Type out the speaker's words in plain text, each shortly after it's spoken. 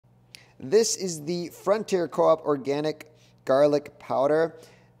This is the Frontier Co-op Organic Garlic Powder.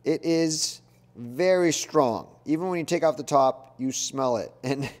 It is very strong. Even when you take off the top, you smell it.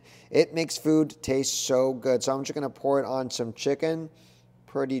 And it makes food taste so good. So I'm just going to pour it on some chicken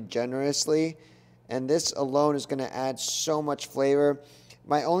pretty generously. And this alone is going to add so much flavor.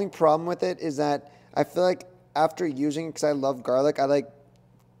 My only problem with it is that I feel like after using it, because I love garlic, I like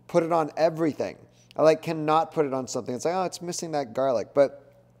put it on everything. I like cannot put it on something. It's like, oh, it's missing that garlic. But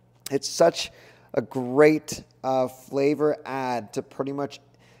it's such a great flavor add to pretty much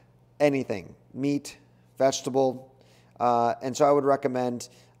anything, meat, vegetable. And so I would recommend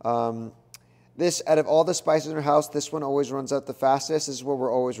this. Out of all the spices in our house, this one always runs out the fastest. This is what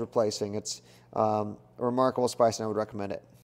we're always replacing. It's a remarkable spice, and I would recommend it.